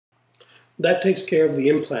That takes care of the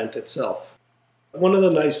implant itself. One of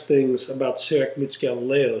the nice things about CEREC meets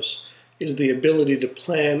GALILEOS is the ability to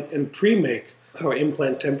plan and pre-make our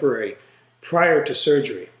implant temporary prior to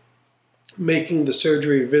surgery, making the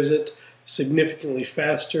surgery visit significantly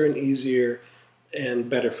faster and easier and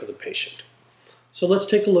better for the patient. So let's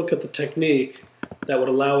take a look at the technique that would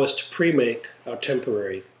allow us to pre-make our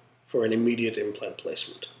temporary for an immediate implant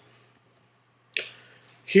placement.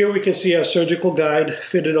 Here we can see our surgical guide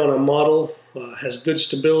fitted on a model, has good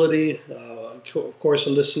stability. Of course,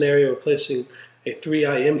 in this scenario, we're placing a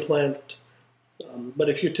 3i implant. But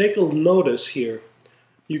if you take a notice here,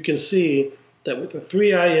 you can see that with a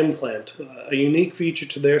 3i implant, a unique feature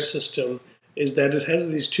to their system is that it has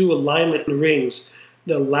these two alignment rings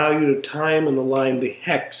that allow you to time and align the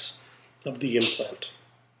hex of the implant.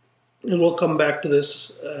 And we'll come back to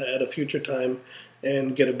this at a future time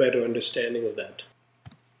and get a better understanding of that.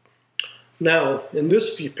 Now, in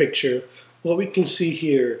this picture, what we can see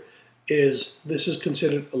here is this is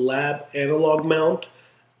considered a lab analog mount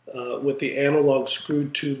with the analog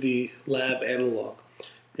screwed to the lab analog.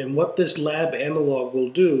 And what this lab analog will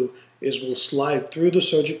do is will slide through the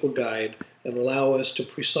surgical guide and allow us to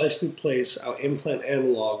precisely place our implant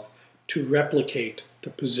analog to replicate the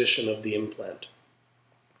position of the implant.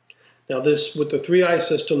 Now with the 3i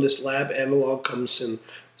system, this lab analog comes in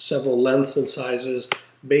several lengths and sizes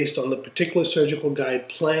based on the particular surgical guide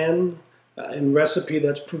plan and recipe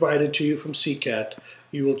that's provided to you from CECAT.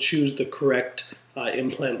 You will choose the correct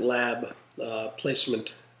implant lab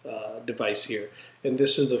placement device here. And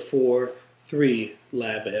this is the 4-3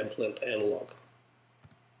 lab implant analog.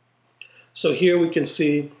 So here we can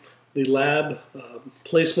see the lab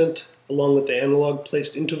placement along with the analog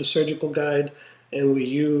placed into the surgical guide, and we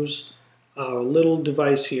use our little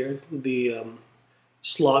device here, the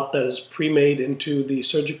slot that is pre-made into the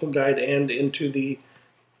surgical guide and into the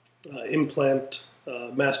implant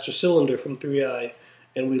master cylinder from 3i,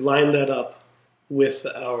 and we line that up with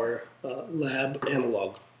our lab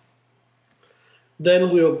analog.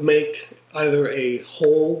 Then we'll make either a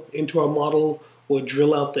hole into our model or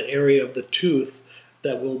drill out the area of the tooth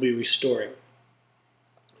that we'll be restoring.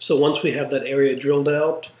 So once we have that area drilled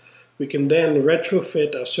out, we can then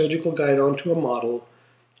retrofit our surgical guide onto a model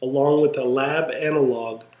along with a lab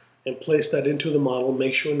analog and place that into the model,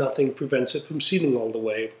 make sure nothing prevents it from seating all the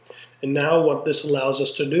way. And now what this allows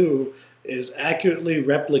us to do is accurately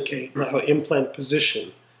replicate our implant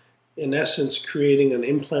position, in essence creating an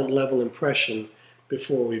implant level impression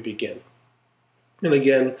before we begin. And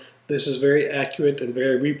again, this is very accurate and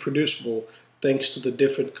very reproducible thanks to the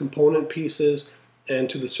different component pieces and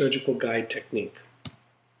to the surgical guide technique.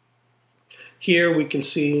 Here we can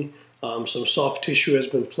see some soft tissue has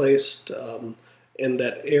been placed in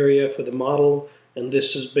that area for the model, and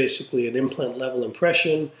this is basically an implant level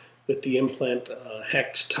impression with the implant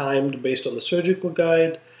hex timed based on the surgical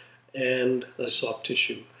guide and the soft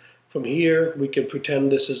tissue. From here we can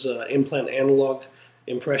pretend this is an implant analog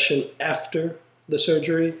impression after the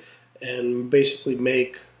surgery and basically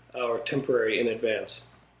make our temporary in advance.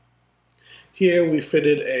 Here we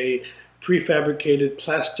fitted a prefabricated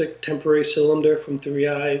plastic temporary cylinder from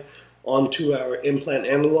 3i onto our implant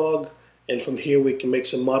analog, and from here we can make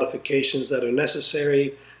some modifications that are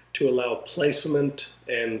necessary to allow placement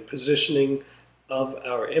and positioning of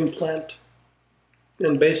our implant.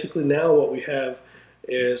 And basically now what we have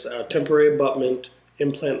is our temporary abutment,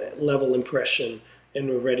 implant level impression, and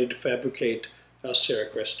we're ready to fabricate our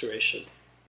CEREC restoration.